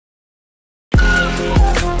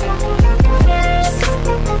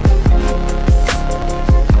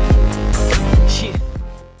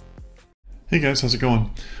Hey guys, how's it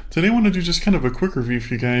going? Today I want to do just kind of a quick review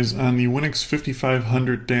for you guys on the Winix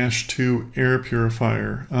 5500-2 air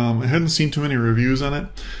purifier. I hadn't seen too many reviews on it,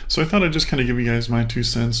 so I thought I'd just kind of give you guys my 2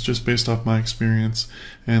 cents just based off my experience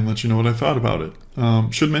and let you know what I thought about it.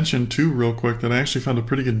 Should mention too real quick that I actually found a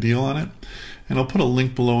pretty good deal on it, and I'll put a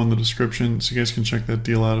link below in the description so you guys can check that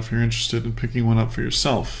deal out if you're interested in picking one up for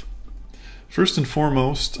yourself. First and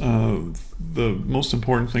foremost, the most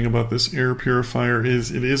important thing about this air purifier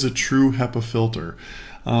is it is a true HEPA filter.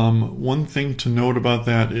 One thing to note about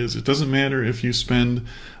that is it doesn't matter if you spend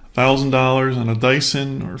 $1,000 on a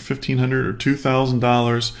Dyson or $1,500 or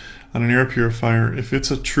 $2,000 on an air purifier. If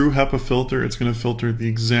it's a true HEPA filter, it's going to filter the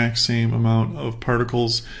exact same amount of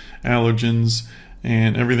particles, allergens,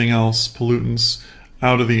 and everything else, pollutants,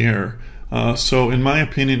 out of the air. So in my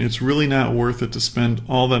opinion, it's really not worth it to spend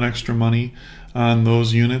all that extra money on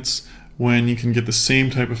those units when you can get the same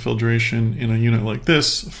type of filtration in a unit like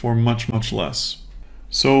this for much, much less.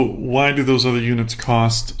 So why do those other units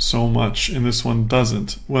cost so much and this one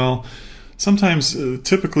doesn't? Well, sometimes,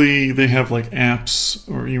 typically they have like apps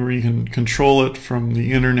where you can control it from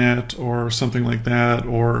the internet or something like that,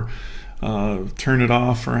 or turn it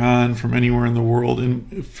off or on from anywhere in the world.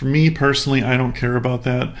 And for me personally, I don't care about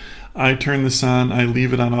that. I turn this on, I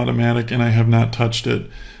leave it on automatic, and I have not touched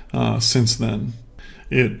it since then.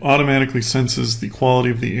 It automatically senses the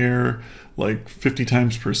quality of the air like 50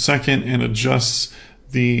 times per second and adjusts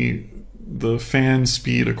the fan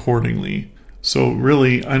speed accordingly. So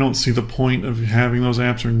really, I don't see the point of having those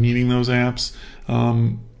apps or needing those apps.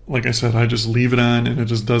 Like I said, I just leave it on and it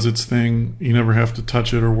just does its thing. You never have to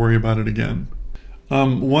touch it or worry about it again.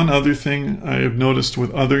 One other thing I have noticed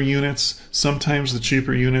with other units, sometimes the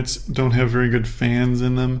cheaper units don't have very good fans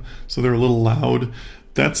in them, so they're a little loud.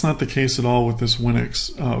 That's not the case at all with this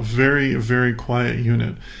Winix. Very, very quiet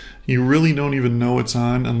unit. You really don't even know it's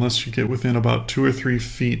on unless you get within about 2 or 3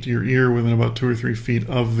 feet, your ear within about 2 or 3 feet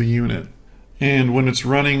of the unit. And when it's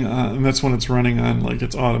running, and that's when it's running on like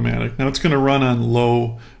it's automatic. Now it's going to run on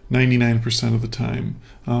low 99% of the time.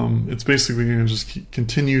 It's basically going to just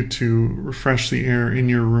continue to refresh the air in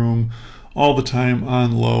your room all the time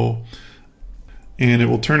on low. And it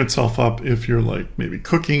will turn itself up if you're like maybe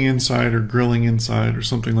cooking inside or grilling inside or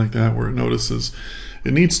something like that where it notices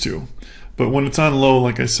it needs to. But when it's on low,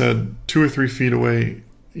 like I said, 2 or 3 feet away,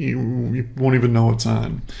 you won't even know it's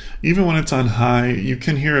on. Even when it's on high, you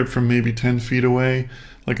can hear it from maybe 10 feet away.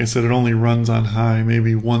 Like I said, it only runs on high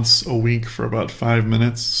maybe once a week for about 5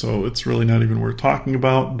 minutes, so it's really not even worth talking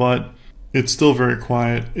about, but it's still very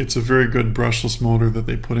quiet. It's a very good brushless motor that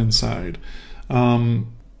they put inside.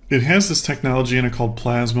 It has this technology in it called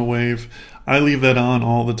PlasmaWave. I leave that on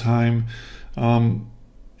all the time.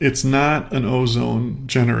 It's not an ozone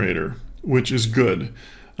generator, which is good.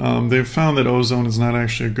 They've found that ozone is not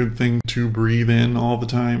actually a good thing to breathe in all the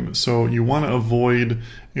time, so you want to avoid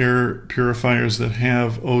air purifiers that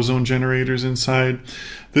have ozone generators inside.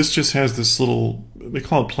 This just has this little, they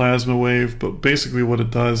call it PlasmaWave, but basically what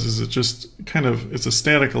it does is it just kind of, it's a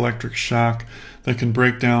static electric shock that can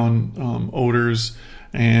break down odors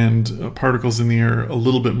and particles in the air a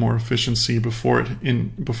little bit more efficiency before it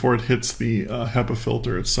hits the HEPA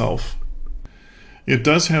filter itself. It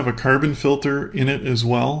does have a carbon filter in it as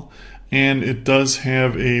well, and it does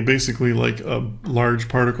have a basically like a large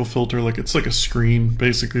particle filter, like it's like a screen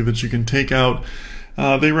basically that you can take out.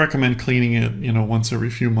 They recommend cleaning it, once every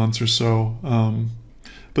few months or so.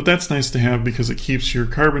 But that's nice to have because it keeps your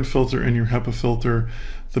carbon filter and your HEPA filter,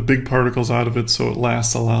 the big particles out of it, so it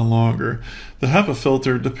lasts a lot longer. The HEPA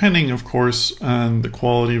filter, depending of course on the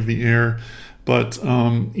quality of the air, but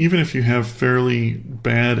even if you have fairly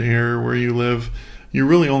bad air where you live, you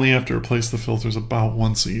really only have to replace the filters about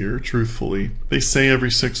once a year, truthfully. They say every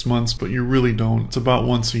 6 months, but you really don't. It's about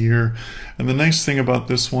once a year. And the nice thing about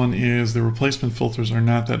this one is the replacement filters are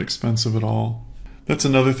not that expensive at all. That's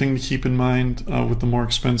another thing to keep in mind with the more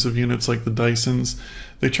expensive units like the Dysons.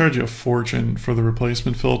 They charge you a fortune for the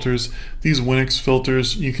replacement filters. These Winix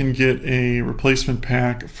filters, you can get a replacement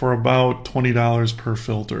pack for about $20 per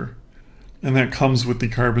filter. And that comes with the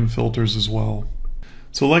carbon filters as well.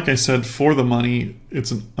 So like I said, for the money,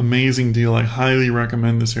 it's an amazing deal. I highly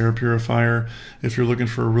recommend this air purifier if you're looking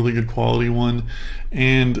for a really good quality one.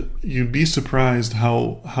 And you'd be surprised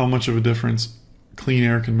how much of a difference clean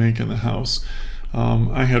air can make in the house.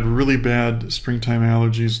 I had really bad springtime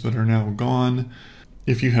allergies that are now gone.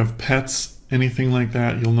 If you have pets, anything like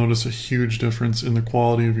that, you'll notice a huge difference in the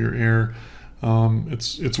quality of your air.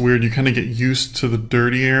 It's weird. You kind of get used to the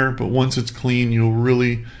dirty air, but once it's clean, you'll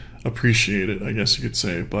really appreciate it, I guess you could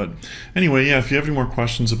say. But anyway, yeah, if you have any more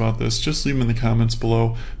questions about this, just leave them in the comments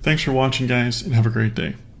below. Thanks for watching, guys, and have a great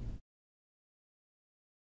day.